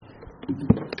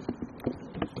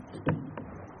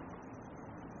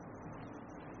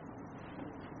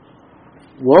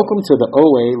Welcome to the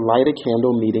OA Light a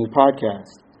Candle Meeting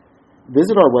podcast.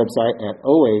 Visit our website at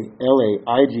oalaig.org,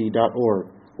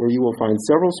 where you will find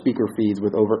several speaker feeds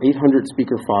with over 800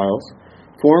 speaker files,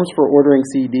 forms for ordering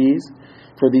CDs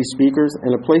for these speakers,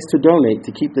 and a place to donate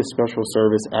to keep this special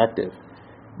service active.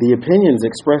 The opinions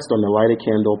expressed on the Light a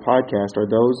Candle podcast are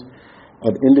those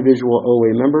of individual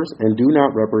OA members and do not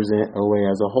represent OA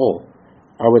as a whole.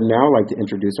 I would now like to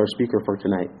introduce our speaker for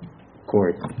tonight,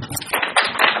 Corey.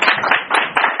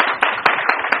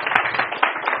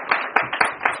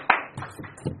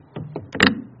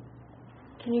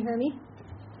 Can you hear me?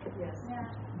 Yes.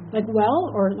 Like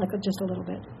well, or like just a little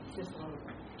bit? Just a little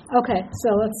bit. Okay,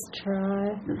 so let's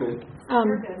try. You're good.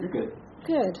 You're good.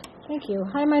 Good. Thank you.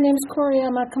 Hi, my name's Corey.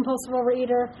 I'm a compulsive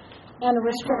overeater and a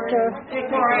restrictor. Hey,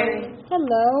 Corey.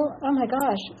 Hello. Oh my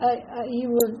gosh.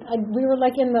 We were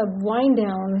like in the wind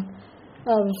down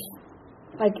of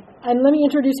like. And let me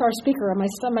introduce our speaker.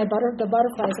 The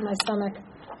butterflies in my stomach.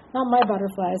 Not my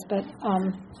butterflies, but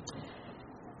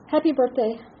happy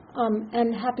birthday.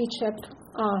 And happy Chip,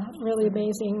 really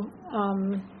amazing.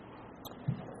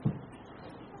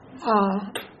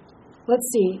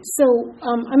 Let's see. So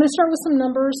I'm going to start with some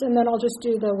numbers, and then I'll just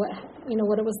do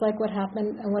what it was like, what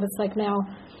happened, and what it's like now.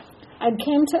 I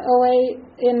came to OA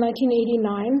in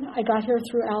 1989. I got here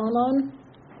through Al-Anon,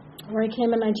 where I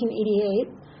came in 1988.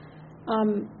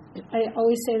 I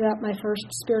always say that my first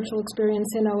spiritual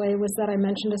experience in OA was that I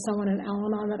mentioned to someone in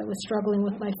Al-Anon that I was struggling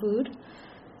with my food.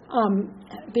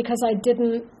 Because I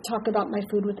didn't talk about my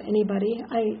food with anybody.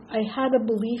 I had a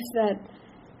belief that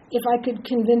if I could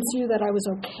convince you that I was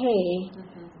okay,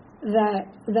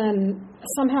 that then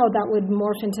somehow that would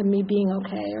morph into me being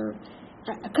okay. Or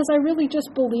because I really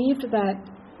just believed that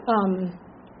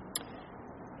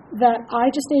that I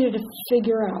just needed to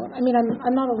figure out. I mean,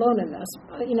 I'm not alone in this.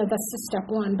 That's just step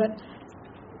one. But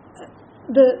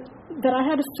that I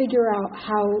had to figure out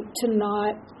how to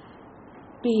not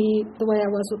be the way I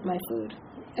was with my food.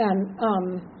 And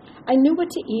I knew what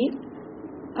to eat.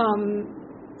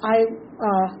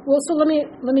 So let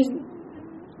me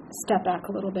step back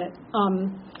a little bit.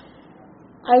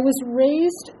 I was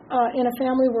raised in a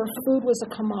family where food was a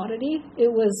commodity.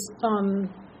 It was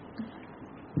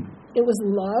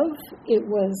love. It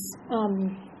was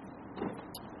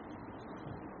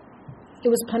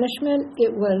punishment.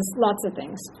 It was lots of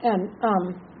things. And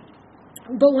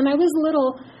but when I was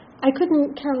little, I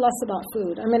couldn't care less about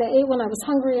food. I mean, I ate when I was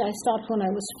hungry. I stopped when I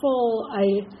was full.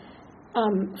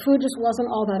 Food just wasn't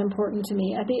all that important to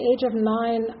me. At the age of 9,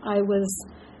 I was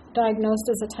diagnosed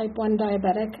as a type 1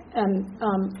 diabetic, and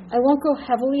I won't go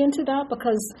heavily into that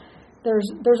because there's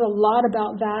a lot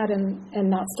about that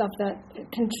and that stuff that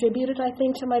contributed, I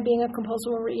think, to my being a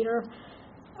compulsive overeater.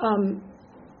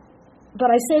 But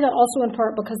I say that also in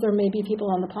part because there may be people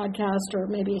on the podcast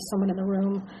or maybe someone in the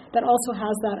room that also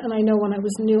has that. And I know when I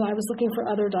was new, I was looking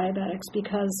for other diabetics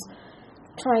because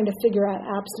trying to figure out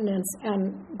abstinence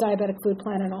and diabetic food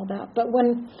plan and all that. But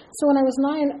when I was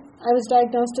 9, I was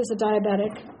diagnosed as a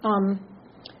diabetic.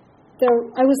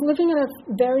 I was living in a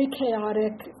very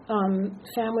chaotic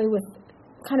family with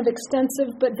kind of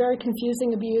extensive but very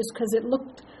confusing abuse because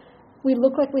we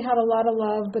looked like we had a lot of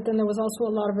love, but then there was also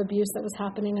a lot of abuse that was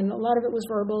happening, and a lot of it was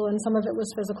verbal, and some of it was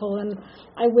physical, and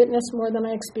I witnessed more than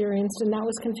I experienced, and that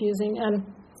was confusing. And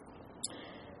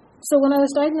so when I was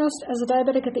diagnosed as a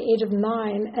diabetic at the age of 9,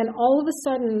 and all of a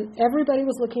sudden, everybody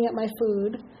was looking at my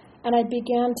food, and I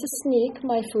began to sneak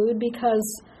my food because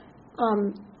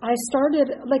I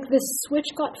started, like this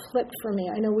switch got flipped for me.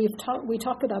 I know we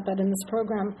talk about that in this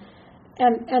program.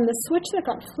 And the switch that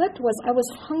got flipped was I was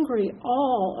hungry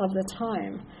all of the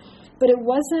time, but it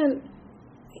wasn't,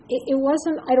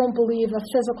 I don't believe, a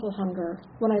physical hunger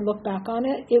when I look back on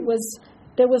it.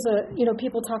 There was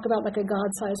people talk about like a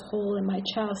God-sized hole in my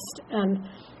chest, and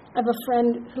I have a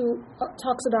friend who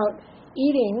talks about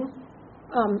eating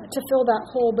to fill that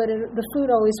hole, but the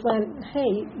food always went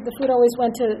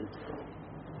to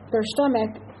their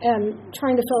stomach, and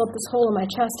trying to fill up this hole in my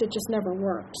chest, it just never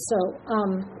worked. So,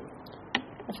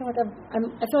 I feel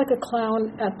like a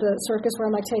clown at the circus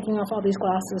where I'm like taking off all these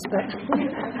glasses, but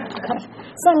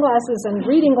sunglasses and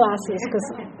reading glasses because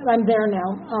I'm there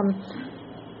now.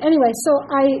 Anyway, so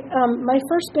my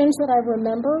first binge that I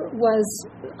remember was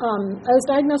I was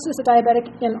diagnosed as a diabetic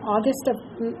in August of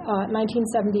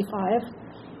 1975.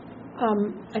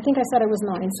 I think I said I was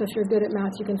 9, so if you're good at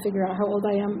math, you can figure out how old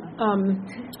I am.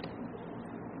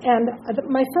 And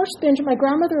my first binge, my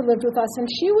grandmother lived with us, and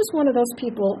she was one of those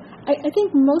people. I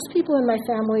think most people in my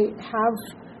family have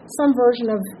some version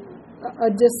of a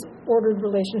disordered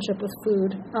relationship with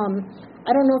food. I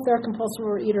don't know if they're compulsive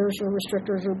overeaters or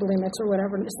restrictors or bulimics or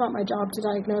whatever. It's not my job to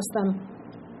diagnose them.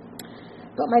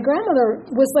 But my grandmother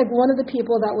was like one of the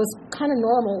people that was kind of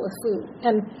normal with food.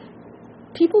 And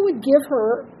people would give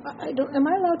her, am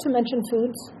I allowed to mention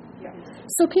foods? Yeah.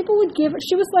 So people would give,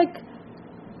 she was like,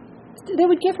 they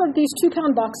would give her these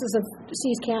 2-pound boxes of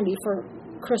See's candy for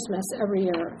Christmas every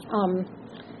year.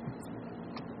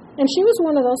 And she was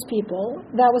one of those people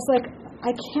that was like,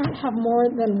 I can't have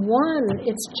more than one.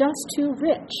 It's just too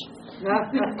rich.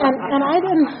 and I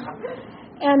didn't.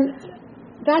 And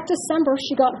that December,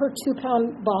 she got her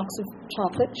 2-pound box of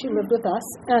chocolate. She lived with us.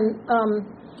 And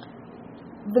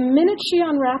the minute she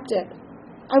unwrapped it,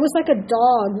 I was like a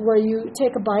dog where you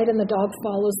take a bite and the dog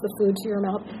follows the food to your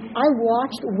mouth. I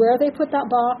watched where they put that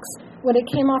box, when it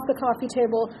came off the coffee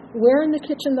table, where in the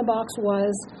kitchen the box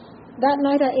was. That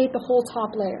night I ate the whole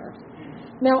top layer.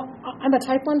 Now, I'm a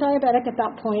type 1 diabetic at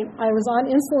that point. I was on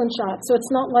insulin shots, so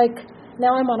it's not like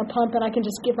now I'm on a pump and I can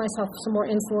just give myself some more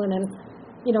insulin and,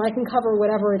 I can cover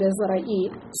whatever it is that I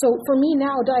eat. So for me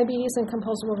now, diabetes and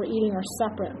compulsive overeating are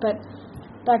separate. But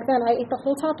back then, I ate the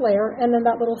whole top layer and then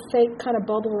that little fake kind of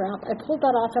bubble wrap. I pulled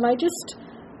that off and I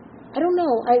don't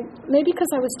know, maybe because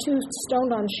I was too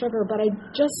stoned on sugar, but I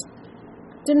just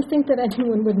didn't think that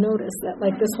anyone would notice that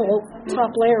like this whole top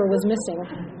layer was missing.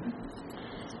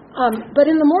 But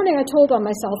in the morning I told on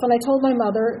myself and I told my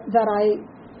mother that I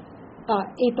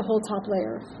ate the whole top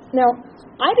layer. Now,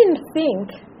 I didn't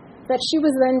think that she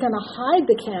was then going to hide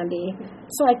the candy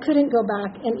so I couldn't go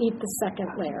back and eat the second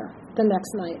layer the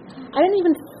next night. I didn't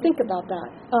even think about that.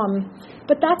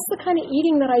 But that's the kind of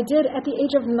eating that I did at the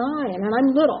age of 9, and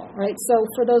I'm little, right? So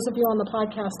for those of you on the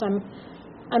podcast, I'm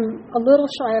a little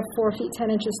shy of 4 feet 10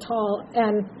 inches tall,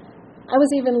 and I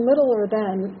was even littler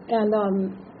then, and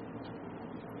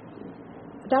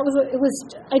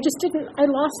I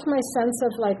lost my sense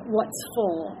of like what's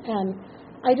full, and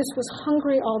I just was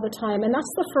hungry all the time, and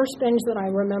that's the first binge that I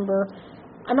remember.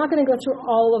 I'm not going to go through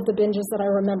all of the binges that I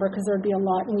remember because there'd be a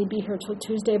lot, and we'd be here till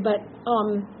Tuesday, but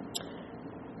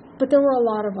there were a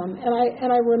lot of them, and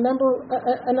I remember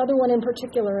another one in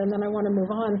particular, and then I want to move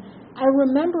on. I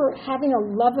remember having a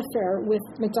love affair with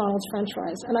McDonald's French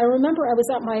fries, and I remember I was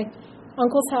at my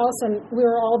uncle's house, and we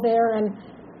were all there, and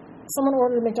someone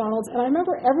ordered McDonald's, and I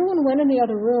remember everyone went in the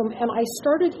other room, and I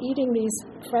started eating these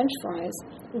French fries,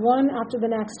 one after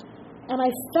the next, and I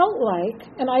felt like,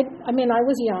 and I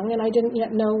was young, and I didn't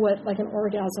yet know what like an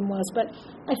orgasm was, but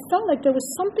I felt like there was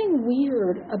something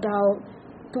weird about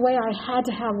the way I had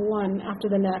to have one after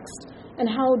the next,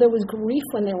 and how there was grief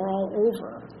when they were all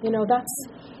over.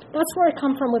 That's where I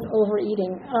come from with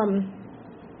overeating.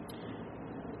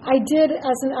 I did,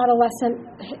 as an adolescent,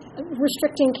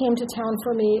 restricting came to town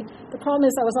for me. The problem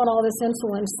is I was on all this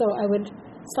insulin, so I would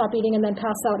stop eating and then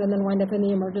pass out and then wind up in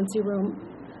the emergency room.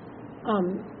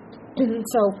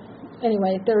 So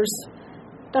anyway,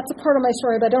 that's a part of my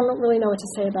story, but I don't really know what to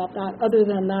say about that other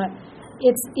than that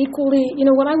it's equally,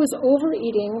 when I was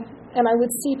overeating and I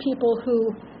would see people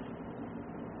who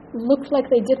looked like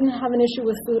they didn't have an issue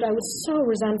with food, I was so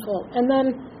resentful. And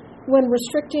then when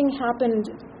restricting happened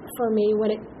for me, when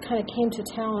it kind of came to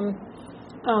town,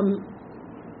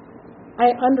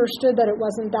 I understood that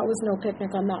that was no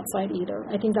picnic on that side either.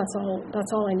 I think that's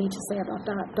all I need to say about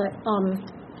that. But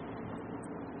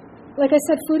like I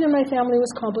said, food in my family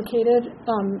was complicated.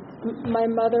 My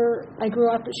mother, I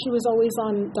grew up, she was always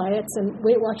on diets, and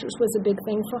Weight Watchers was a big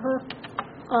thing for her.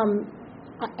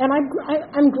 And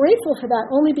I'm grateful for that,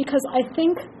 only because I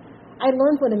think I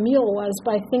learned what a meal was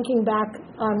by thinking back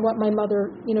on what my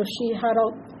mother, she had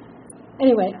all.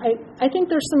 Anyway, I think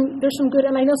there's some good,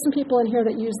 and I know some people in here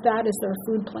that use that as their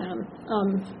food plan.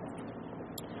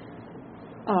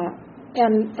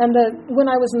 When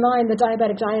I was 9, the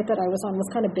diabetic diet that I was on was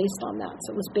kind of based on that.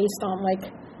 So it was based on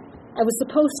I was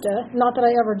supposed to, not that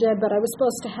I ever did, but I was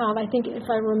supposed to have, I think if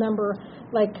I remember,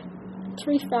 3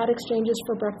 fat exchanges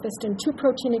for breakfast and 2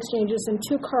 protein exchanges and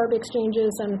 2 carb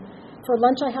exchanges, and for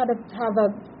lunch I had to have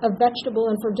a vegetable,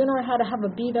 and for dinner I had to have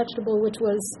a B vegetable, which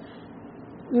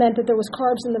meant that there was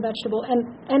carbs in the vegetable, and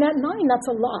at 9 that's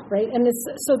a lot, right? And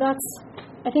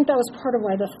I think that was part of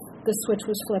why the switch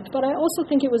was flipped. But I also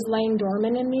think it was laying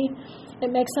dormant in me. It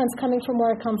makes sense coming from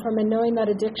where I come from and knowing that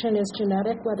addiction is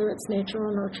genetic, whether it's nature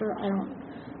or nurture.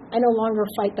 I no longer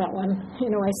fight that one.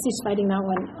 I cease fighting that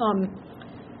one.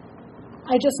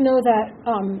 I just know that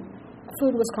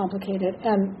food was complicated,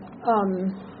 and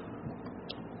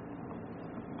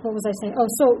what was I saying? Oh,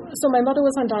 so my mother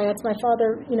was on diets. My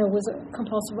father, was a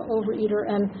compulsive overeater,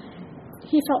 and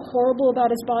he felt horrible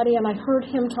about his body, and I heard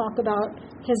him talk about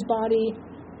his body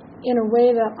in a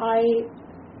way that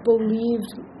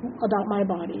believed about my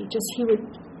body. Just he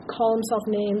would call himself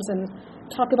names and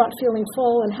talk about feeling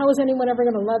full and how is anyone ever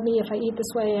going to love me if I eat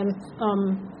this way, and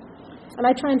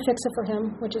I try and fix it for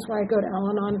him, which is why I go to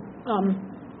Al-Anon.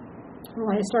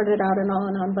 Why I started out in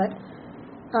Al-Anon, but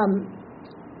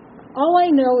all I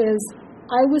know is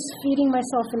I was feeding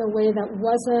myself in a way that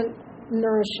wasn't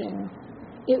nourishing.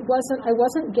 I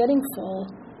wasn't getting full,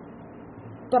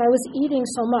 but I was eating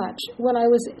so much. When I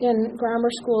was in grammar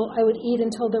school, I would eat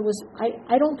until there was,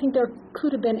 I don't think there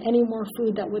could have been any more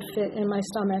food that would fit in my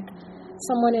stomach.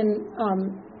 Someone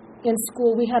in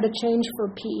school, we had to change for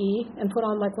PE and put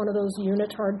on like one of those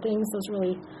unitard things,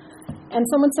 and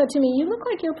someone said to me, "You look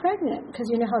like you're pregnant," because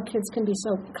you know how kids can be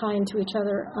so kind to each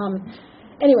other.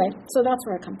 Anyway, so that's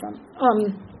where I come from.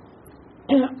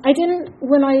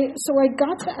 So I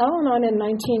got to Al-Anon in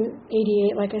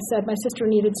 1988, like I said, my sister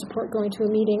needed support going to a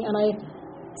meeting, and I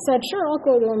said, sure, I'll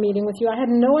go to a meeting with you. I had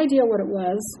no idea what it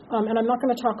was, and I'm not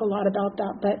going to talk a lot about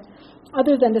that, but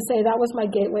other than to say that was my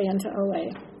gateway into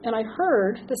OA. And I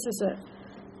heard,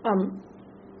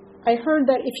 I heard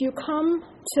that if you come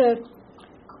to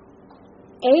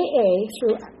AA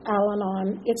through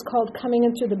Al-Anon, it's called coming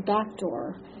in through the back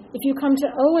door. If you come to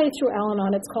OA through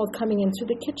Al-Anon, it's called coming in through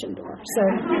the kitchen door. So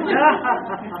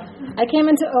I came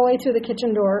into OA through the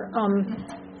kitchen door.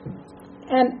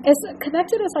 And as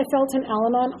connected as I felt in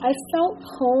Al-Anon, I felt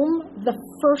home the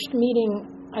first meeting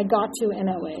I got to in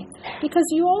OA. Because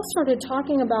you all started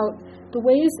talking about the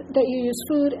ways that you use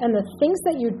food and the things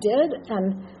that you did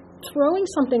and throwing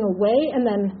something away and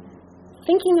then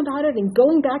thinking about it and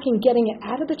going back and getting it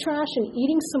out of the trash and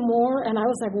eating some more. And I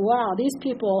was like, wow, these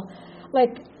people,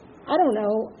 like, I don't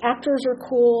know, actors are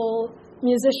cool,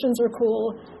 musicians are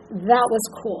cool. That was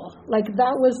cool. Like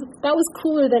that was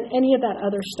cooler than any of that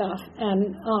other stuff.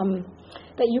 And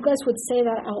that you guys would say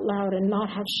that out loud and not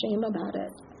have shame about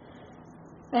it.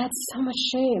 I had so much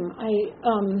shame.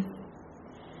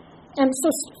 And so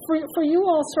for you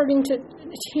all starting to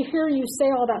hear you say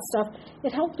all that stuff,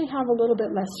 it helped me have a little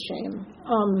bit less shame.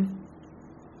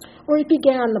 Or it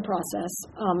began the process.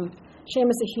 Shame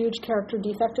is a huge character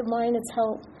defect of mine.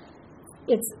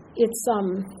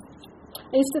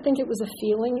 I used to think it was a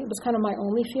feeling. It was kind of my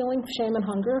only feeling, shame and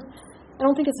hunger. I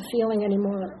don't think it's a feeling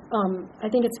anymore. I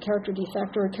think it's a character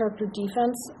defect or a character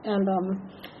defense. And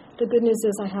the good news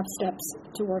is I have steps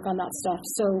to work on that stuff.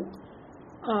 So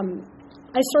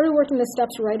I started working the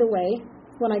steps right away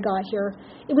when I got here.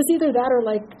 It was either that or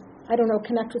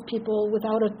connect with people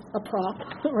without a prop,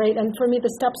 right? And for me, the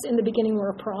steps in the beginning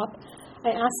were a prop.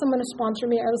 I asked someone to sponsor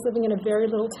me. I was living in a very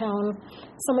little town,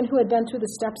 someone who had been through the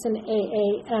steps in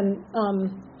AA, and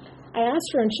I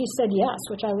asked her, and she said yes,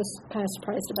 which I was kind of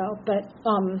surprised about. But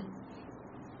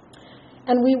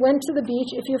and we went to the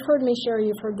beach. If you've heard me share,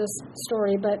 you've heard this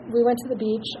story, but we went to the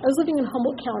beach. I was living in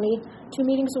Humboldt County, 2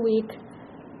 meetings a week.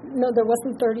 No, there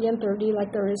wasn't 30 and 30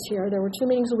 like there is here. There were 2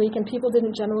 meetings a week, and people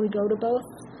didn't generally go to both.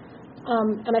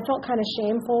 And I felt kind of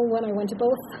shameful when I went to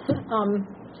both.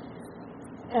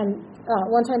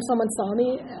 One time someone saw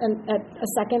me at a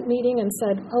second meeting and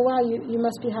said, "Oh wow, you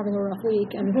must be having a rough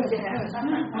week." And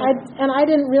I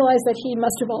didn't realize that he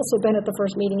must have also been at the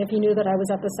first meeting if he knew that I was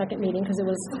at the second meeting, because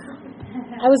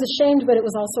I was ashamed, but it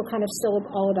was also kind of still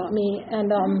all about me.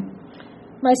 And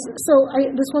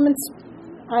this woman,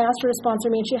 I asked her to sponsor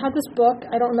me, and she had this book.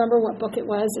 I don't remember what book it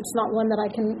was. It's not one that I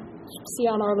can see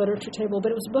on our literature table,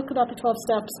 but it was a book about the 12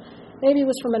 steps. Maybe it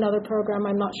was from another program,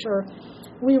 I'm not sure.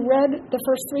 We read the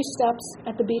first 3 steps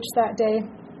at the beach that day,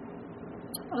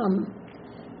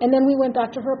 and then we went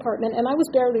back to her apartment, and I was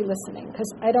barely listening, because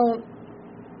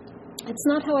it's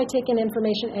not how I take in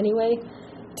information anyway,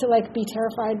 to be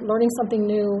terrified, learning something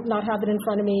new, not have it in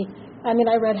front of me. I mean,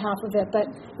 I read half of it, but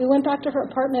we went back to her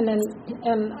apartment, and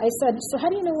I said, "So how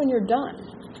do you know when you're done?"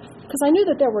 Because I knew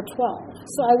that there were 12,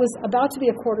 so I was about to be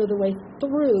a quarter of the way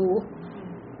through,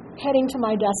 heading to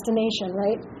my destination,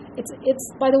 right? It's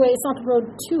by the way, it's not the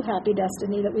road to happy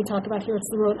destiny that we talk about here.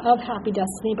 It's the road of happy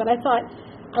destiny. But I thought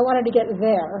I wanted to get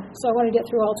there, so I wanted to get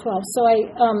through all 12. So I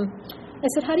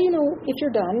said, "How do you know if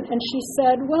you're done?" And she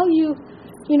said, "Well,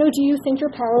 do you think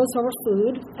you're powerless over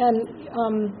food and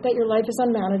that your life is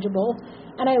unmanageable?"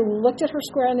 And I looked at her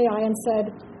square in the eye and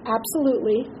said,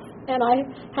 "Absolutely." And I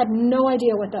had no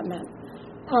idea what that meant.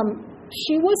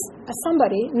 She was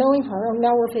somebody, knowing her,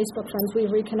 now we're Facebook friends,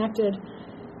 we've reconnected.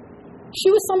 She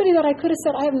was somebody that I could have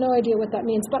said, "I have no idea what that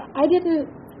means," but I didn't.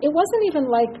 It wasn't even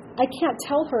like I can't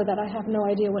tell her that I have no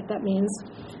idea what that means.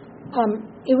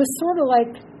 It was sort of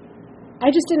like I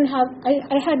just didn't have.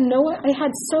 I had no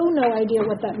idea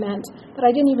what that meant, that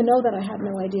I didn't even know that I had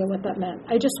no idea what that meant.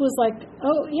 I just was like,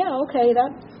 "Oh yeah, okay,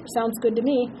 that sounds good to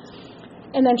me."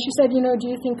 And then she said, do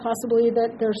you think possibly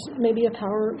that there's maybe a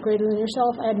power greater than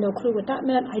yourself? I had no clue what that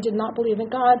meant. I did not believe in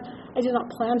God. I did not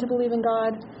plan to believe in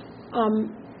God.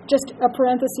 Just a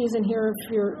parenthesis in here,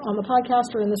 if you're on the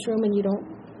podcast or in this room and you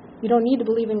don't need to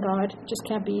believe in God, it just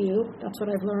can't be you. That's what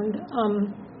I've learned.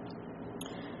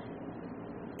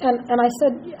 And I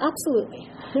said, absolutely,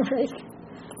 right?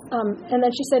 And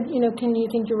then she said, can you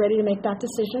think you're ready to make that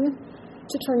decision,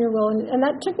 to turn your will? And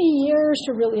that took me years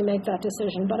to really make that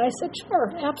decision. But I said,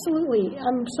 sure, absolutely,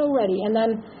 I'm so ready. And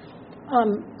then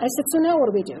I said, so now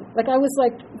what do we do? I was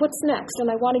like, what's next?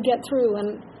 And I want to get through.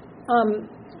 And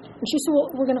she said, well,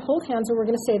 we're going to hold hands and we're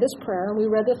going to say this prayer. And we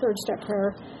read the third step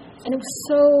prayer. And it was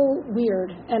so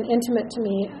weird and intimate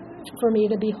for me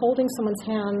to be holding someone's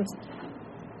hand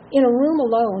in a room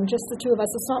alone, just the two of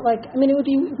us. It's not like,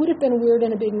 it would have been weird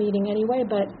in a big meeting anyway,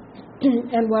 but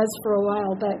and was for a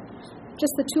while, but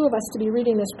just the two of us to be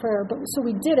reading this prayer. But so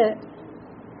we did it,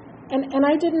 and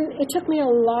it took me a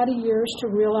lot of years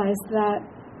to realize that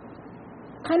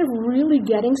kind of really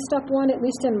getting step one, at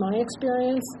least in my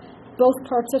experience, both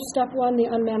parts of step one, the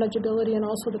unmanageability and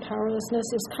also the powerlessness,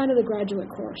 is kind of the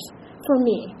graduate course for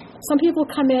me. Some people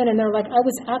come in and they're like, I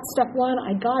was at step one,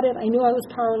 I got it, I knew I was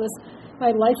powerless,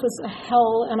 my life was a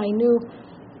hell, and I knew.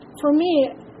 For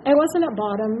me, I wasn't at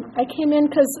bottom. I came in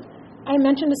because I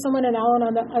mentioned to someone in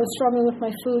Al-Anon that I was struggling with my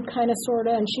food, kind of, sort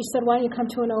of, and she said, why don't you come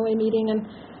to an OA meeting? And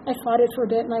I fought it for a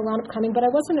bit, and I wound up coming, but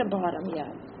I wasn't at bottom yet.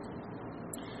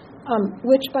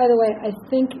 Which, by the way, I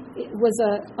think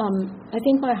I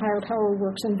think my higher power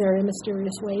works in very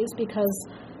mysterious ways, because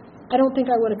I don't think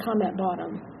I would have come at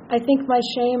bottom. I think my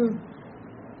shame,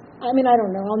 I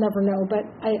don't know, I'll never know, but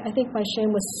I think my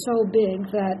shame was so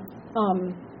big that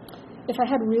if I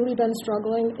had really been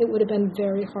struggling, it would have been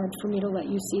very hard for me to let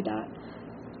you see that.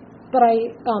 But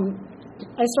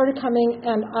I started coming,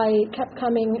 and I kept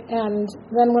coming, and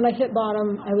then when I hit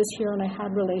bottom, I was here and I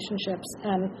had relationships,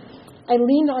 and I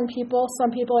leaned on people. Some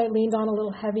people I leaned on a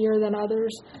little heavier than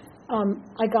others.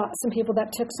 I got some people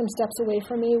that took some steps away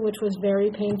from me, which was very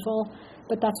painful,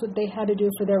 but that's what they had to do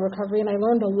for their recovery. And I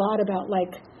learned a lot about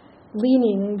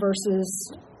leaning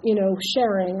versus,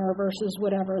 sharing, or versus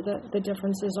whatever the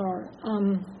differences are.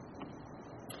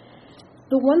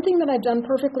 The one thing that I've done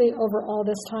perfectly over all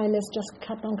this time is just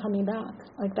kept on coming back.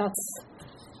 That's,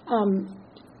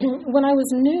 when I was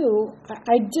new,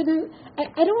 I didn't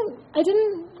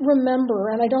remember,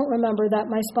 and I don't remember that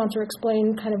my sponsor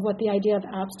explained kind of what the idea of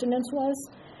abstinence was.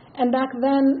 And back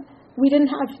then, we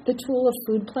didn't have the tool of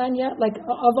food plan yet.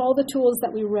 Of all the tools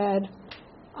that we read,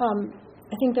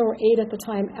 I think there were 8 at the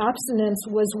time. Abstinence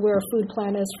was where food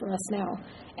plan is for us now.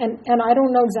 And I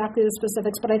don't know exactly the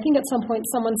specifics, but I think at some point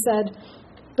someone said,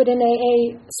 but in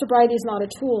AA, sobriety is not a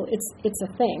tool, it's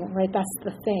a thing, right? That's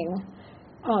the thing.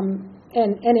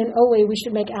 And in OA, we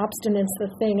should make abstinence the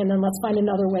thing, and then let's find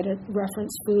another way to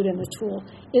reference food in the tool.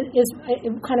 It is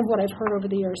kind of what I've heard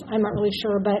over the years. I'm not really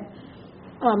sure, but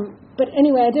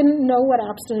anyway, I didn't know what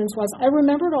abstinence was. I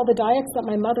remembered all the diets that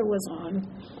my mother was on.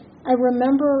 I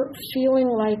remember feeling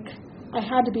like I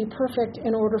had to be perfect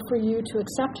in order for you to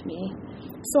accept me.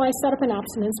 So I set up an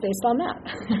abstinence based on that.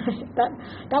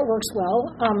 that works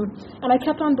well. And I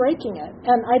kept on breaking it.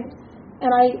 And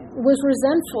I was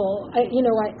resentful.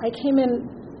 I came in,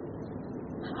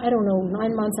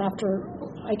 9 months after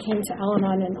I came to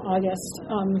Al-Anon in August.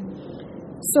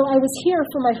 So I was here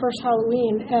for my first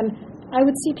Halloween, and I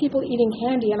would see people eating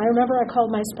candy. And I remember I called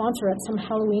my sponsor at some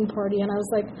Halloween party, and I was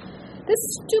like, this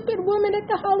stupid woman at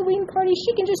the Halloween party,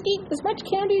 she can just eat as much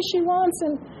candy as she wants,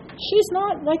 and she's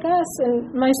not like us.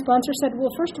 And my sponsor said, well,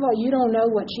 first of all, you don't know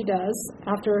what she does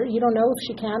you don't know if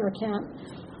she can or can't.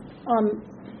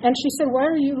 And she said, why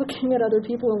are you looking at other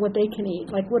people and what they can eat?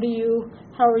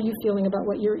 How are you feeling about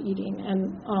what you're eating?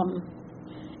 And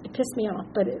it pissed me off,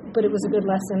 but it was a good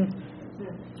lesson.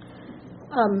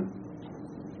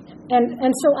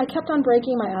 And so I kept on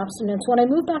breaking my abstinence. When I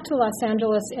moved back to Los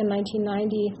Angeles in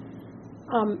 1990,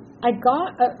 I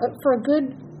got, for a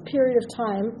good period of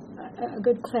time, a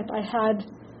good clip, I had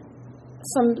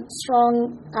some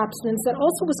strong abstinence that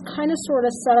also was kind of sort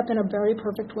of set up in a very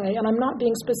perfect way. And I'm not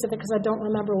being specific because I don't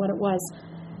remember what it was.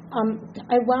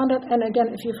 I wound up, and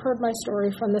again, if you've heard my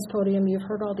story from this podium, you've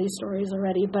heard all these stories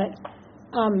already, but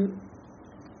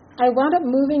I wound up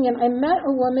moving, and I met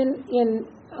a woman in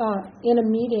a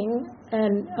meeting,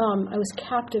 and I was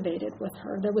captivated with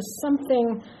her. There was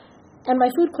something, and my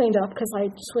food cleaned up because I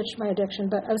switched my addiction,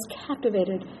 but I was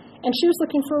captivated. And she was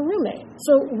looking for a roommate.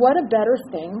 So what a better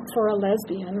thing for a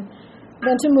lesbian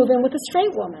than to move in with a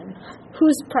straight woman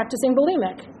who's practicing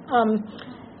bulimic.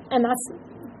 And that's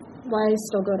why I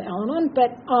still go to Al-Anon.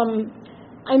 But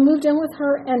I moved in with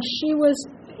her, and she was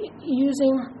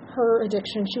using her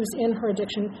addiction. She was in her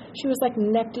addiction. She was like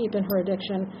neck deep in her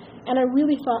addiction. And I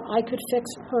really thought I could fix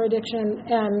her addiction.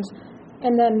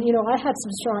 And then, I had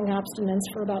some strong abstinence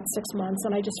for about 6 months,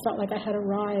 and I just felt like I had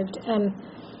arrived. And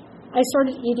I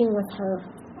started eating with her.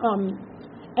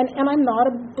 And I'm not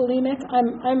a bulimic.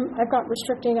 I've got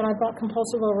restricting and I've got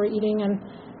compulsive overeating. And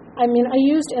I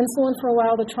used insulin for a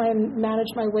while to try and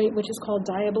manage my weight, which is called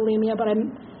diabulimia. But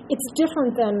it's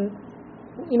different than,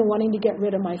 wanting to get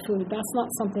rid of my food. That's not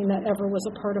something that ever was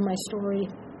a part of my story.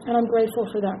 And I'm grateful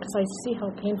for that because I see how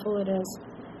painful it is.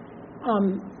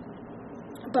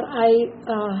 But I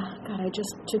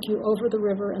just took you over the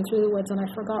river and through the woods, and I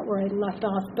forgot where I left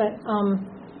off. But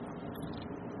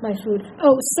my food.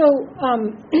 Oh, so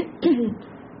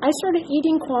I started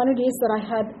eating quantities that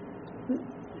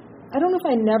I don't know if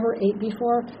I never ate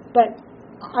before, but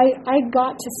I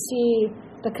got to see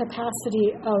the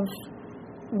capacity of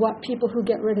what people who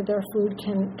get rid of their food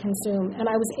can consume. And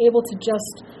I was able to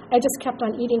I just kept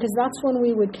on eating, because that's when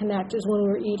we would connect, is when we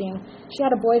were eating. She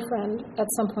had a boyfriend at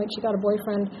some point. She got a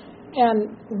boyfriend,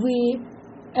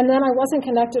 and then I wasn't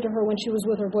connected to her when she was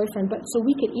with her boyfriend, but so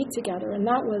we could eat together, and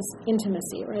that was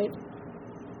intimacy, right?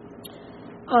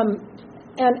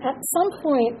 And at some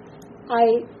point,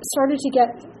 I started to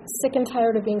get sick and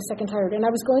tired of being sick and tired, and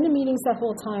I was going to meetings that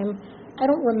whole time. I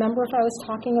don't remember if I was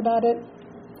talking about it.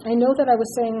 I know that I was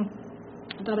saying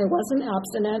that I wasn't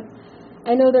abstinent.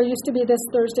 I know there used to be this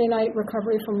Thursday night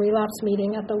recovery from relapse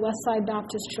meeting at the Westside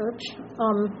Baptist Church,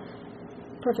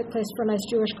 perfect place for a nice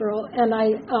Jewish girl, and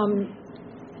I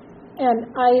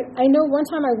know one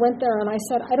time I went there and I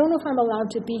said, I don't know if I'm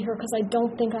allowed to be here because I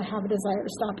don't think I have a desire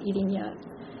to stop eating yet,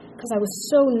 because I was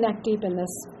so neck deep in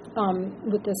this,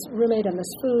 with this roommate and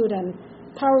this food, and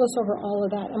powerless over all of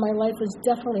that, and my life was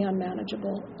definitely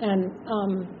unmanageable.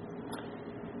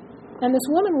 And this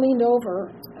woman leaned over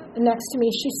next to me.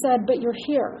 She said, but you're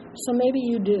here, so maybe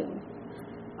you do.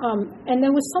 And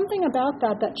there was something about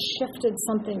that shifted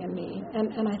something in me.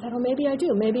 And I thought, oh, maybe I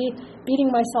do. Maybe beating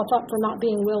myself up for not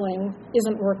being willing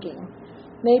isn't working.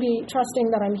 Maybe trusting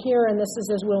that I'm here and this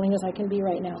is as willing as I can be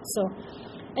right now. So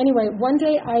anyway, one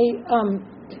day I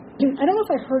don't know if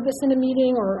I heard this in a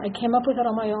meeting or I came up with it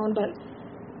on my own, but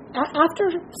after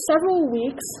several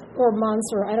weeks or months,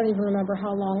 or I don't even remember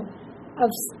how long, of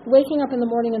waking up in the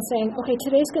morning and saying, okay,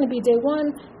 today's going to be day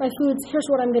one, my food's, here's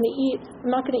what I'm going to eat,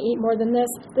 I'm not going to eat more than this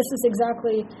is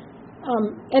exactly,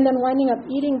 and then winding up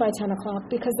eating by 10 o'clock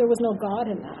because there was no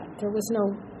God in that. There was no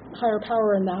higher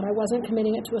power in that. I wasn't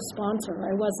committing it to a sponsor.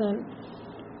 I wasn't,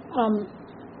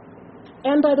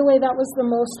 and by the way, that was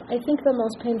I think the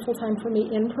most painful time for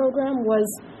me in program was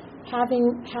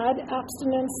having had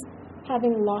abstinence,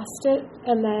 having lost it,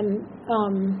 and then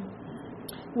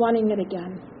wanting it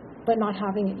again, but not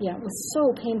having it yet. It was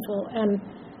so painful. And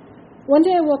one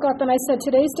day I woke up and I said,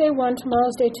 today's day one,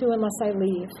 tomorrow's day two, unless I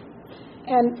leave.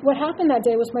 And what happened that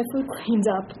day was my food cleaned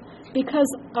up because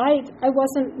I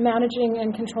wasn't managing and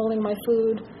controlling my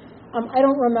food. I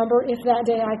don't remember if that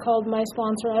day I called my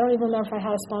sponsor. I don't even remember if I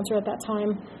had a sponsor at that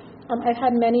time. I've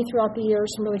had many throughout the years,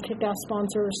 some really kick-ass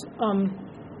sponsors.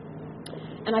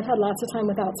 And I've had lots of time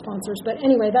without sponsors. But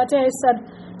anyway, that day I said,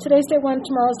 today's day one,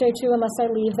 tomorrow's day two, unless I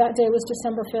leave. That day was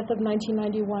December 5th of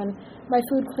 1991. My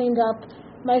food cleaned up.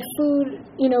 My food,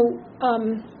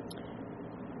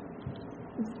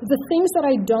 the things that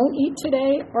I don't eat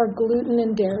today are gluten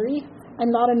and dairy. I'm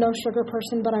not a no-sugar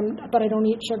person, but I don't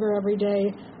eat sugar every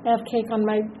day. I have cake on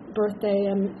my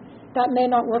birthday, and that may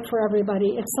not work for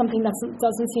everybody. It's something that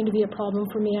doesn't seem to be a problem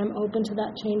for me. I'm open to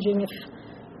that changing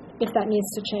if that needs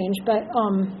to change, but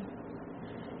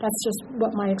that's just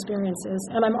what my experience is,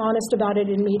 and I'm honest about it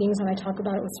in meetings, and I talk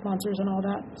about it with sponsors and all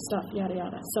that stuff, yada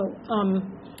yada. So,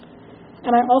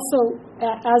 and I also,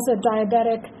 as a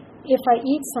diabetic, if I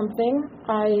eat something,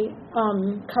 I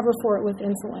cover for it with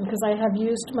insulin, because I have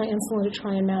used my insulin to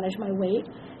try and manage my weight.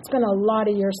 It's been a lot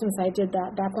of years since I did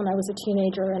that, back when I was a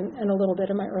teenager and a little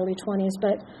bit in my early 20s.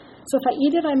 But so if I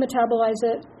eat it, I metabolize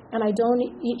it, and I don't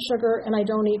eat sugar, and I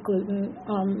don't eat gluten,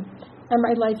 and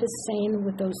my life is sane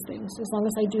with those things. As long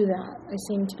as I do that, I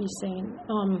seem to be sane.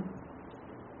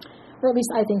 Or at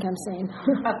least I think I'm sane.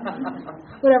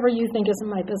 Whatever you think isn't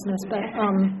my business. But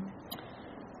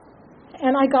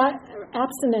and I got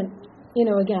abstinent,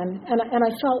 again, and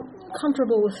I felt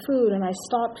comfortable with food, and I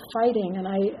stopped fighting, and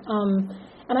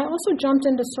I also jumped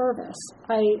into service.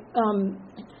 I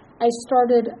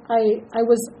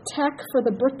was tech for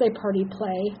the birthday party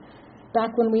play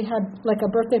back when we had like a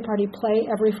birthday party play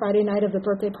every Friday night of the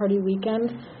birthday party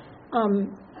weekend.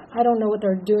 I don't know what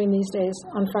they're doing these days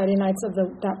on Friday nights of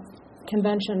that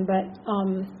convention, but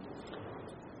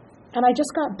And I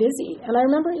just got busy. And I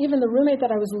remember even the roommate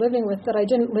that I was living with, that I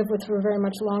didn't live with for very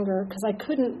much longer, because I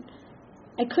couldn't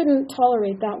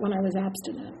tolerate that when I was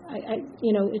abstinent. It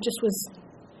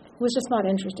was just not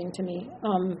interesting to me.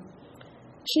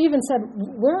 She even said,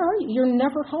 "Where are you? You're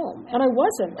never home." And I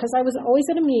wasn't, because I was always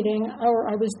at a meeting, or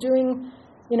I was doing,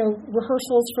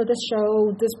 rehearsals for this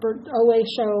show, this OA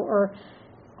show, or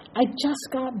I just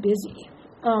got busy.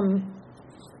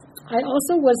 I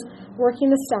also was working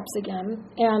the steps again,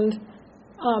 and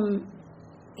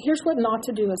here's what not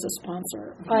to do as a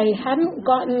sponsor. I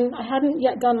hadn't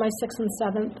yet done my 6th and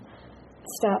 7th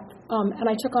step, and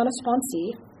I took on a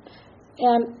sponsee.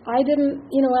 And I didn't,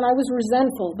 and I was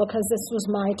resentful because this was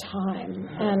my time.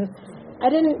 And I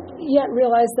didn't yet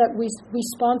realize that we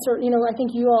sponsor, I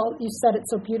think you said it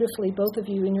so beautifully, both of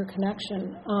you in your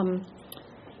connection,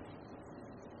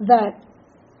 I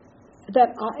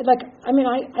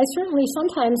certainly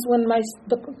sometimes when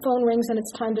the phone rings and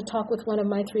it's time to talk with one of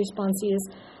my 3 sponsees,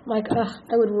 I'm like,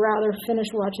 I would rather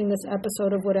finish watching this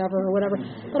episode of whatever.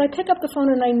 But I pick up the phone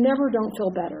and I never don't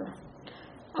feel better.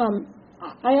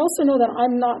 I also know that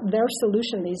I'm not their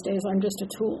solution these days. I'm just a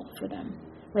tool for them,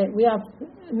 right? We have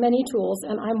many tools,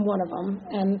 and I'm one of them.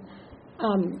 And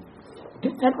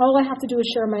all I have to do is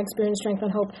share my experience, strength,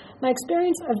 and hope. My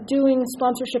experience of doing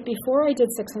sponsorship before I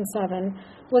did 6 and 7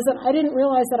 was that I didn't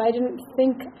realize that I didn't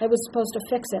think I was supposed to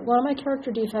fix it. One of my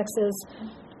character defects is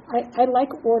I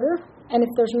like order, and if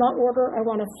there's not order, I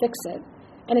want to fix it.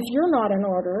 And if you're not in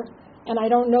order, and I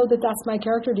don't know that that's my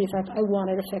character defect, I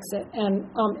wanted to fix it. And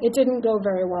it didn't go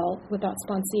very well with that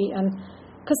sponsee. And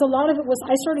because a lot of it was,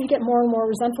 I started to get more and more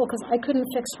resentful because I couldn't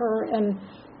fix her, and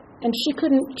she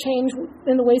couldn't change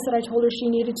in the ways that I told her she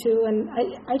needed to. And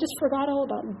I just forgot all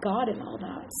about God and all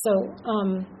that. So,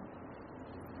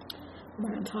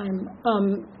 we're on time.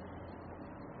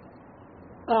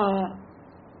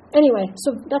 Anyway,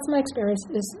 so that's my experience.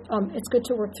 It's good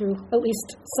to work through at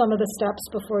least some of the steps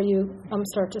before you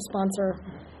start to sponsor.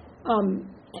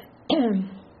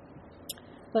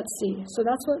 Let's see. So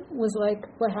that's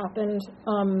what happened.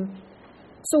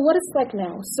 So what it's like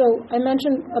now. So I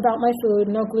mentioned about my food: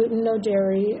 no gluten, no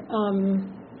dairy.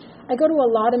 I go to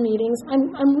a lot of meetings.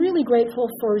 I'm really grateful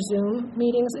for Zoom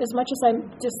meetings, as much as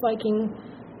I'm disliking,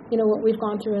 what we've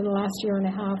gone through in the last year and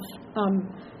a half.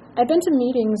 I've been to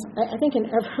meetings, I think,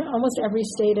 in almost every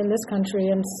state in this country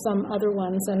and some other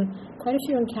ones, and quite a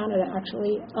few in Canada,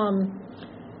 actually,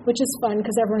 which is fun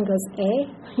because everyone goes,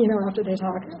 after they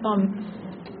talk.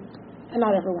 And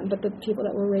not everyone, but the people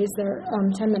that were raised there.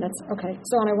 10 minutes. Okay.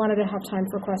 So, and I wanted to have time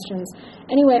for questions.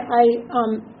 Anyway,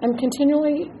 I'm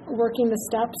continually working the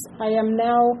steps. I am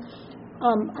now,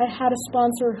 I had a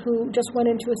sponsor who just went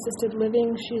into assisted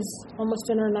living. She's almost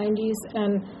in her 90s,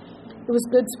 and it was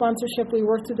good sponsorship. We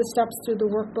worked through the steps through the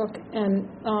workbook, and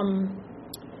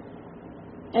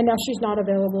now she's not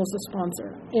available as a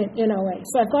sponsor in OA.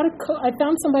 So I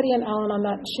found somebody in Allen on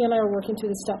that. She and I are working through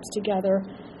the steps together.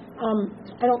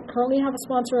 I don't currently have a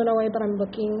sponsor in OA, but I'm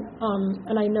looking,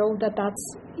 and I know that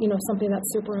that's something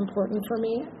that's super important for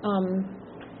me.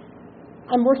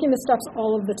 I'm working the steps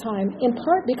all of the time, in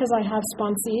part because I have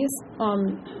sponsees,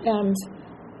 and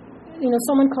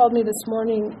someone called me this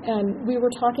morning, and we were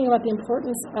talking about the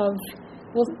importance of,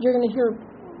 you're going to hear,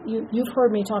 you've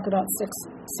heard me talk about 6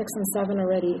 and 7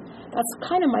 already. That's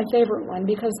kind of my favorite one,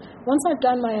 because once I've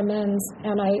done my amends,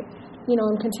 and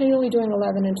I'm continually doing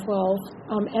 11 and 12,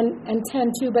 and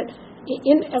 10 too, but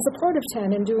as a part of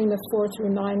 10, and doing the 4 through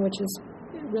 9, which is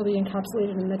really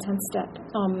encapsulated in the 10th step,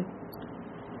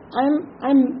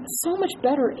 I'm so much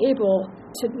better able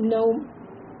to know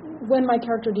when my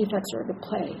character defects are to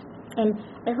play. And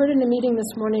I heard in a meeting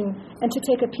this morning, and to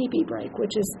take a pee-pee break,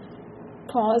 which is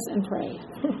pause and pray.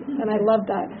 And I love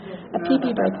that, a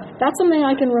pee-pee break. That's something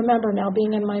I can remember now,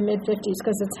 being in my mid-50s,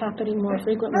 because it's happening more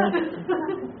frequently,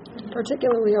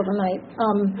 particularly overnight.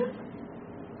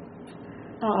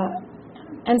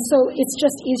 And so it's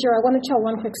just easier. I want to tell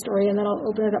one quick story, and then I'll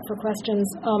open it up for questions.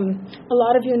 A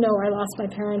lot of you know I lost my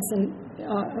parents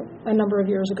a number of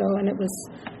years ago, and it was...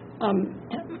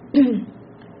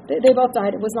 They both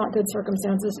died. It was not good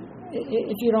circumstances.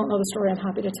 If you don't know the story, I'm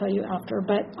happy to tell you after.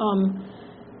 But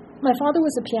my father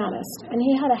was a pianist, and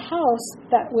he had a house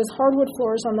that was hardwood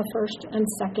floors on the first and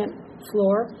second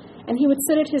floor. And he would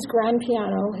sit at his grand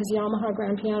piano, his Yamaha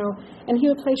grand piano, and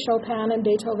he would play Chopin and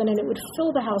Beethoven, and it would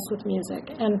fill the house with music.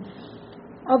 And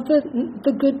of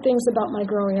the good things about my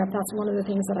growing up, that's one of the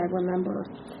things that I remember.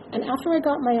 And after I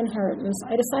got my inheritance,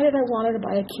 I decided I wanted to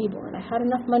buy a keyboard. I had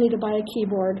enough money to buy a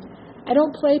keyboard. I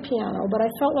don't play piano, but I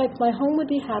felt like my home would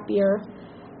be happier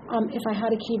if I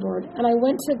had a keyboard. And I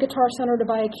went to Guitar Center to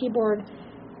buy a keyboard,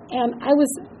 and I was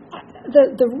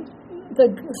the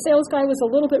sales guy was a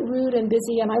little bit rude and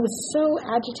busy, and I was so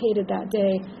agitated that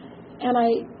day. And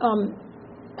I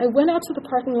went out to the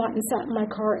parking lot and sat in my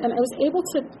car, and I was able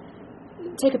to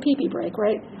take a pee-pee break,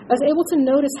 right? I was able to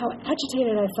notice how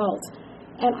agitated I felt.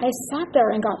 And I sat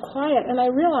there and got quiet, and I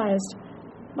realized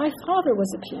my father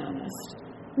was a pianist.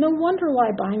 No wonder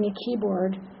why buying a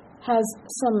keyboard has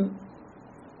some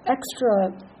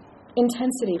extra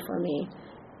intensity for me.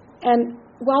 And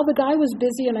while the guy was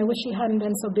busy, and I wish he hadn't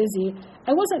been so busy,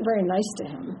 I wasn't very nice to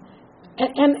him.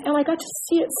 And I got to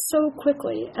see it so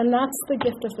quickly, and that's the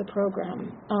gift of the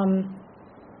program.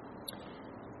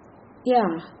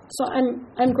 So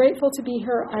I'm grateful to be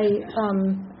here.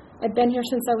 I've been here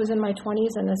since I was in my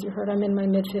 20s, and as you heard, I'm in my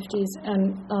mid-50s,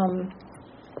 and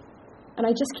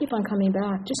I just keep on coming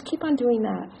back. Just keep on doing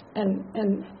that, and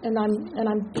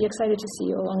I'm be excited to see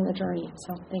you along the journey.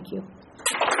 So thank you.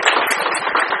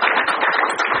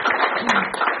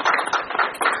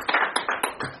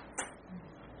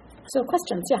 So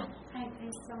questions, yeah. Hi,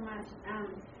 thanks so much.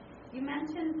 You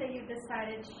mentioned that you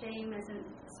decided shame isn't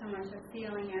so much a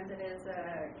feeling as it is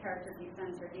a character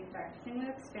defense or defect. Can you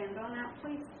expand on that,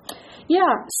 please?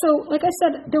 Yeah, so like I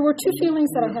said, there were two feelings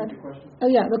that I had. Oh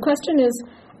yeah, the question is,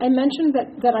 I mentioned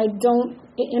that I don't,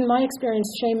 in my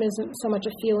experience, shame isn't so much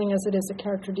a feeling as it is a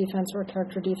character defense or a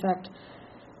character defect.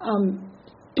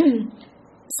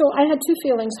 So I had two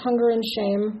feelings, hunger and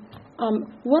shame.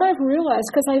 What I've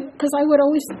realized, because I would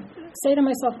always say to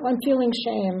myself, I'm feeling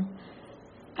shame.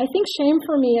 I think shame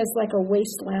for me is like a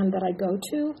wasteland that I go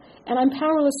to, and I'm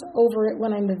powerless over it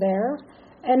when I'm there.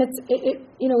 And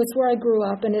it's where I grew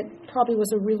up, and it probably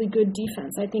was a really good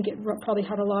defense. I think it probably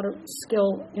had a lot of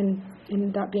skill in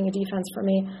that being a defense for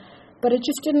me. But it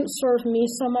just didn't serve me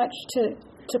so much to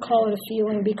call it a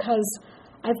feeling, because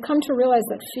I've come to realize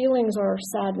that feelings are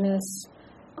sadness,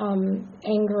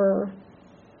 anger,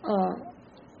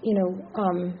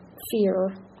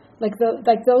 fear. Like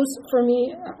those, for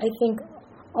me, I think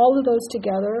all of those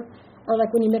together are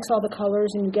like when you mix all the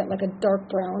colors and you get like a dark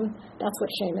brown. That's what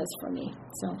shame is for me.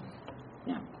 So,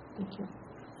 yeah, thank you.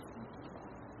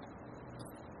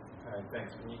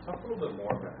 Thanks. Can you talk a little bit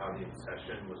more about how the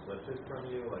obsession was lifted from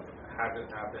you? Like, how did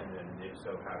it happen, and if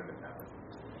so, how did it happen?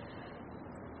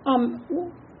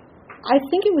 I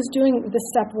think it was doing the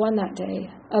step one that day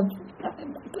of,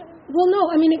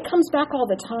 it comes back all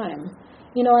the time.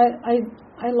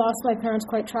 I lost my parents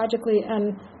quite tragically,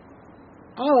 and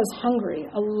I was hungry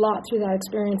a lot through that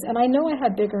experience. And I know I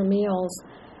had bigger meals,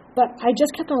 but I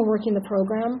just kept on working the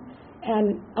program.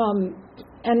 And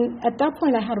at that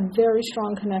point, I had a very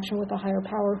strong connection with a higher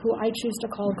power who I choose to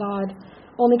call God,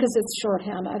 only because it's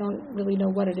shorthand. I don't really know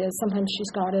what it is. Sometimes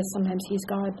she's goddess, sometimes he's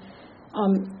God.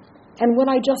 And when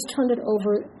I just turned it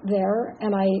over there,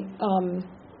 and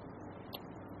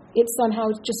it somehow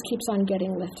just keeps on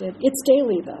getting lifted. It's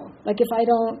daily, though. Like if I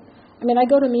go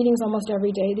to meetings almost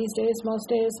every day these days, most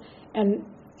days, and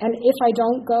if I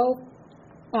don't go,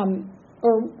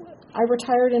 or I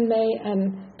retired in May,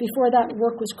 and before that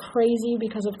work was crazy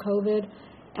because of COVID,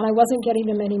 and I wasn't getting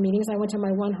to many meetings. I went to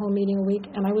my one home meeting a week,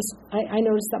 and I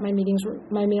noticed that my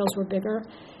meals were bigger.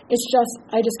 It's just,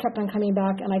 I just kept on coming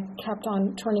back, and I kept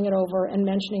on turning it over and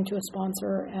mentioning to a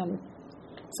sponsor, and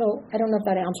so I don't know if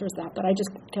that answers that, but I just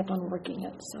kept on working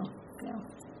it, so, yeah.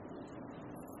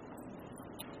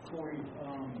 Corey,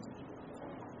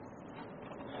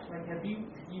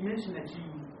 you mentioned that you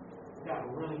got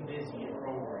really busy in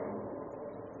program.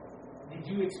 Did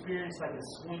you experience like a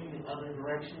swing the other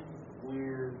direction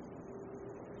where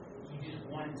you just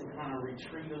wanted to kind of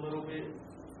retreat a little bit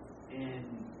and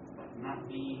not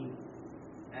be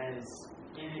as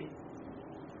in it?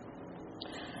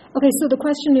 Okay, so the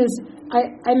question is,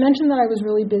 I mentioned that I was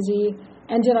really busy,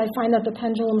 and did I find that the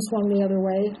pendulum swung the other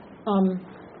way,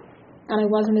 and I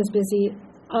wasn't as busy?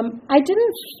 I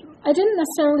didn't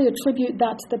necessarily attribute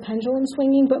that to the pendulum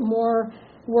swinging, but more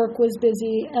work was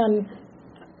busy, and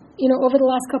over the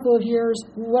last couple of years,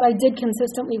 what I did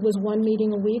consistently was one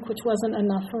meeting a week, which wasn't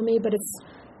enough for me, but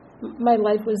my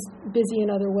life was busy in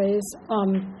other ways.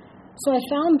 So I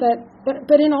found that,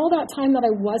 but in all that time that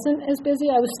I wasn't as busy,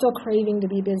 I was still craving to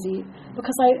be busy,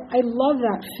 because I love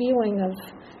that feeling of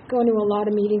going to a lot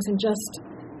of meetings and just,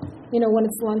 when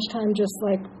it's lunchtime, just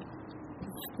like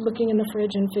looking in the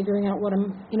fridge and figuring out what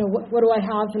do I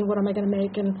have and what am I going to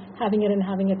make, and having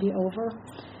it be over.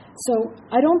 So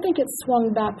I don't think it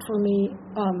swung back for me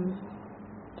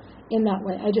in that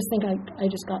way. I just think I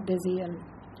just got busy, and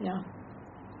yeah.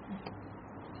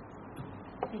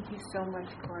 Thank you so much,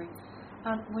 Corey.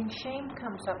 When shame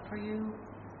comes up for you,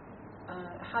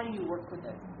 how do you work with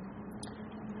it?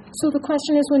 So the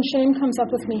question is, when shame comes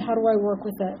up with me, how do I work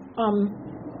with it?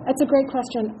 That's a great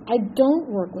question. I don't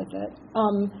work with it.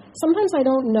 Sometimes I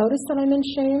don't notice that I'm in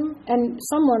shame, and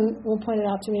someone will point it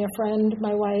out to me, a friend,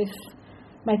 my wife,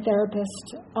 my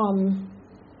therapist.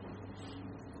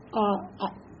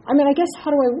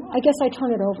 I guess I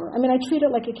turn it over. I mean, I treat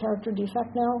it like a character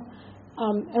defect now.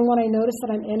 And when I notice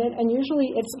that I'm in it, and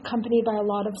usually it's accompanied by a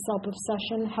lot of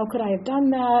self-obsession. How could I have done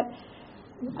that?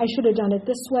 I should have done it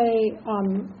this way.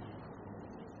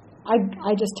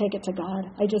 I just take it to God.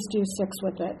 I just do 6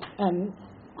 with it,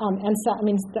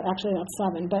 actually that's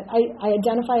 7. But I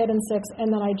identify it in 6,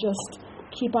 and then I just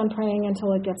keep on praying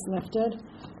until it gets lifted.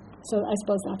 So I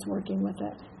suppose that's working with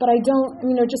it. But I don't,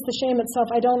 just the shame itself,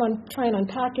 I don't try and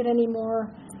unpack it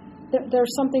anymore.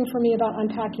 There's something for me about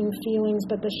unpacking feelings,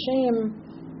 but the shame,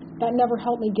 that never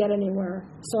helped me get anywhere.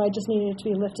 So I just needed it to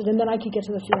be lifted, and then I could get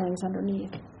to the feelings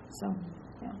underneath. So,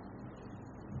 yeah.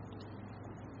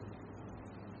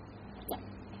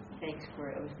 Thanks,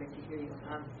 Corey. It was great to hear you.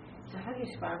 So how do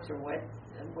you sponsor?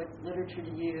 What literature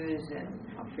do you use, and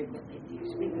how frequently do you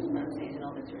speak with sponsees and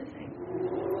all that sort of thing?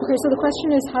 Okay, so the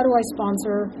question is, how do I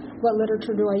sponsor? What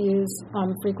literature do I use?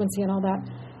 Frequency and all that.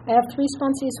 I have 3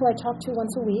 sponsees who I talk to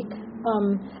once a week.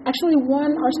 Actually,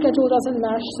 one, our schedule doesn't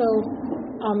mesh, so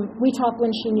we talk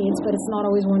when she needs, but it's not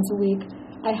always once a week.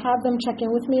 I have them check in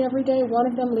with me every day. One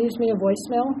of them leaves me a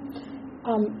voicemail.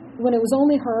 When it was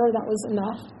only her, that was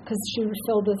enough, because she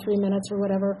filled the 3 minutes or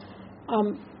whatever.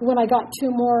 When I got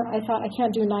 2 more, I thought, I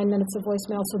can't do 9 minutes of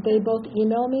voicemail, so they both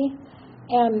email me.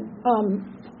 And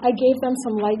I gave them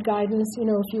some light guidance.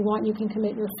 If you want, you can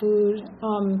commit your food.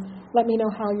 Let me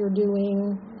know how you're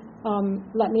doing.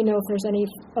 Let me know if there's any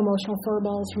emotional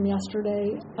furballs from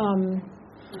yesterday.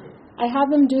 I have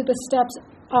them do the steps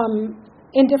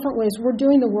in different ways. We're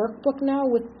doing the workbook now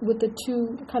with the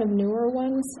 2 kind of newer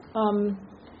ones.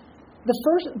 The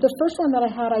first one that I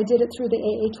had, I did it through the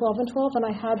AA 12 and 12, and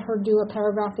I had her do a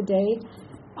paragraph a day,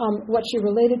 what she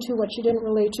related to, what she didn't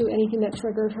relate to, anything that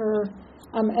triggered her.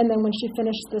 And then when she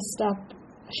finished this step,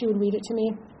 she would read it to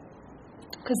me,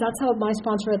 because that's how my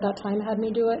sponsor at that time had me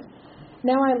do it.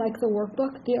 Now I like the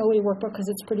workbook, the OA workbook, because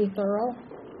it's pretty thorough.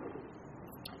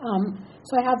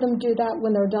 So I have them do that.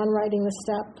 When they're done writing the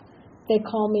step, they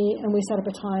call me and we set up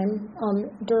a time.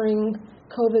 During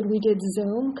COVID, we did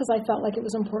Zoom because I felt like it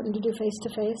was important to do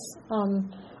face-to-face.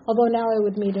 Although now I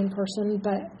would meet in person,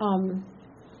 but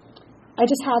I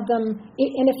just have them,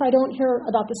 and if I don't hear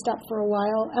about the step for a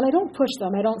while, and I don't push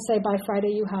them, I don't say by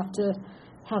Friday you have to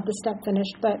have the step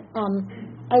finished, but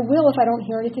I will, if I don't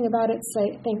hear anything about it,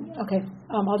 okay,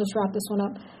 I'll just wrap this one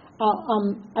up.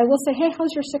 I will say, hey,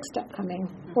 how's your 6th step coming?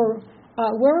 Or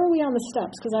where are we on the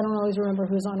steps? Because I don't always remember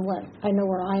who's on what. I know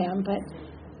where I am, but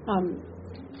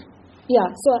yeah,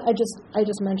 so I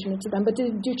just mention it to them. But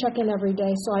do check in every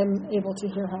day so I'm able to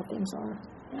hear how things are.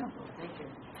 Yeah. Thank you.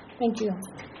 Thank you.